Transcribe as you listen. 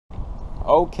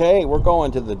Okay, we're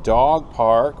going to the dog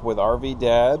park with RV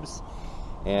Debs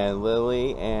and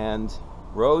Lillie and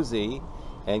Rosie,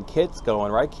 and Kit's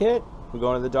going, right Kit? We're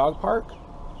going to the dog park?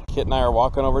 Kit and I are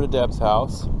walking over to Deb's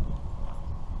house.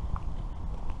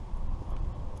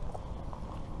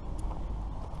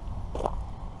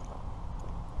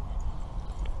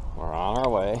 We're on our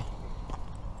way.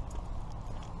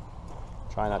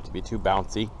 Try not to be too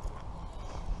bouncy.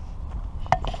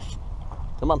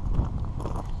 Come on.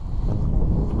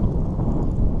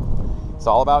 It's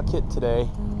all about Kit today.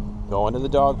 Going to the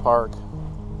dog park.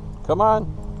 Come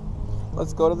on.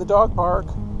 Let's go to the dog park.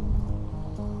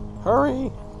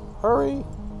 Hurry. Hurry.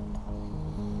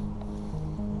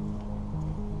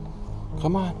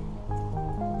 Come on.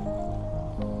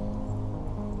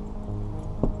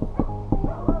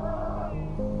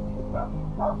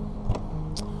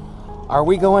 Are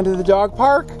we going to the dog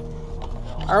park?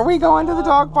 Are we going to the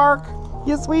dog park?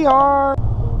 Yes, we are.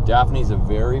 Daphne's a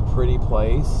very pretty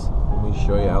place. Let me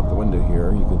show you out the window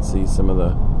here. You can see some of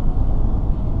the...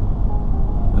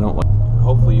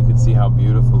 Hopefully you can see how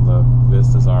beautiful the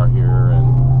vistas are here, and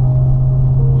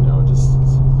you know, just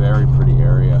it's a very pretty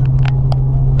area.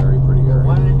 Very pretty area.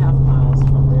 1.5 miles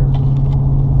from there.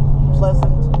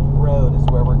 Pleasant Road is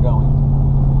where we're going.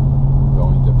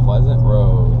 Going to Pleasant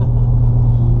Road.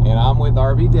 And I'm with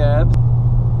RV Debs.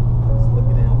 Just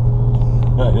looking out.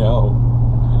 I know.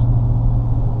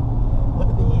 Look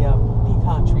at the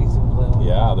pecan trees in bloom.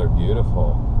 Yeah, they're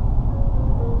beautiful.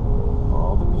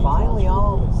 All the pecan Finally, trees.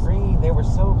 all green. They were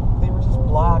just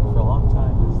black for a long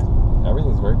time.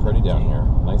 Everything's very pretty down here.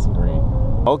 Nice and green.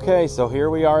 Okay, so here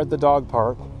we are at the dog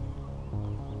park.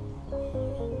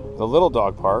 The little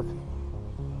dog park.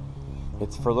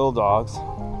 It's for little dogs.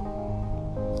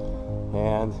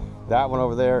 And that one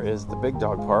over there is the big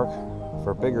dog park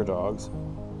for bigger dogs.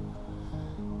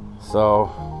 So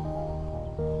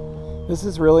this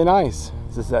is really nice.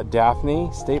 This is at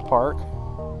Daphne State Park,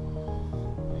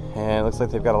 and it looks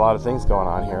like they've got a lot of things going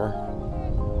on here.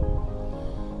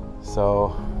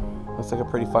 So looks like a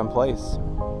pretty fun place.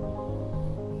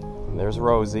 And there's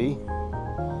Rosie.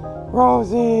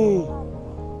 Rosie!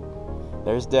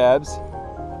 There's Debs.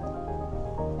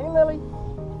 Hey, Lily.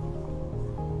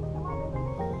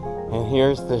 And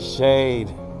here's the shade.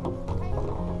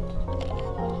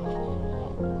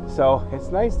 So it's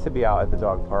nice to be out at the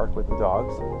dog park with the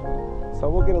dogs. So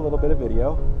we'll get a little bit of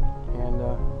video, and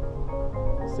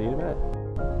see you in a minute.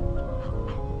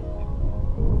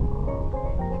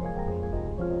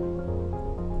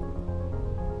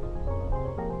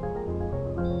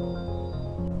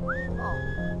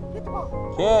 Get the ball.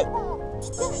 Kit!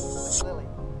 Lily.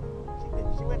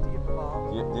 She went to get the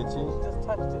ball. Did she? She just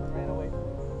touched it and ran away from it.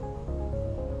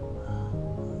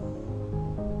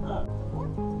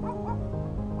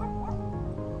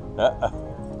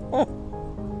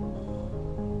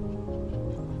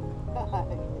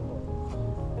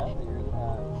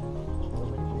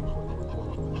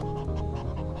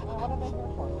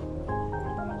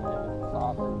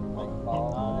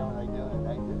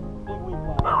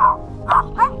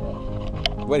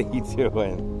 What are you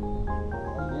doing?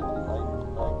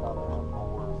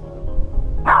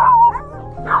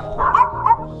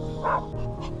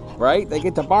 Right? They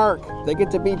get to bark. They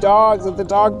get to be dogs at the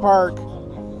dog park.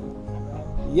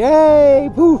 Yay!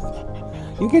 Poof!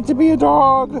 You get to be a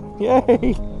dog!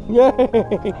 Yay! Yay!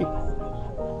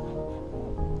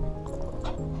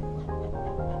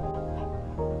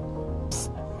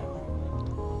 Psst.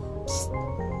 Psst.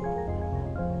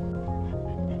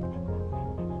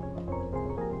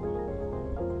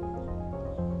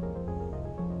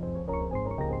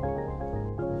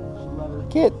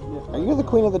 Kit, are you the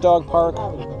queen of the dog park?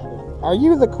 Are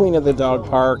you the queen of the dog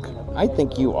park? I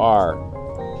think you are.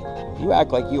 You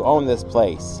act like you own this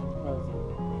place.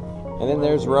 And then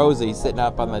there's Rosie sitting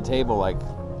up on the table like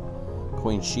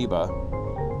Queen Sheba.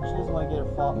 She doesn't want to get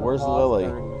her fault. Where's Lily?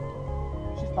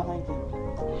 She's behind you.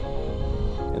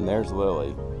 And there's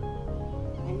Lily.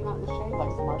 Hanging out in the shade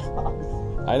like smart socks.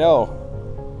 I know.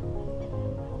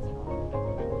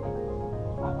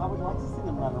 I would like to see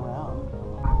them run around.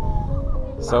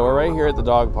 So we're right here at the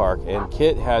dog park, and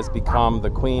Kit has become the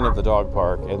queen of the dog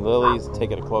park, and Lily's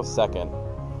taking a close second.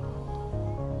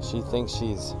 She thinks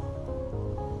she's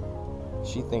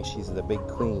the big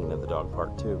queen of the dog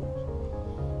park too.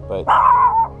 But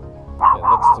it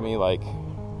looks to me like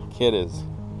Kit is.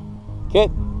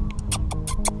 Kit!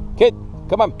 Kit!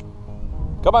 Come on!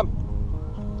 Come on!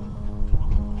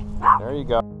 There you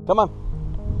go. Come on!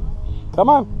 Come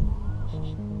on!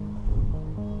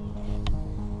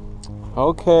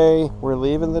 Okay, we're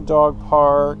leaving the dog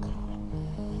park.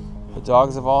 The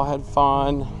dogs have all had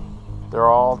fun. They're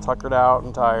all tuckered out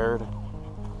and tired.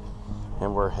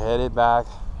 And we're headed back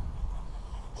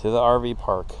to the RV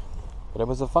park. But it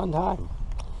was a fun time.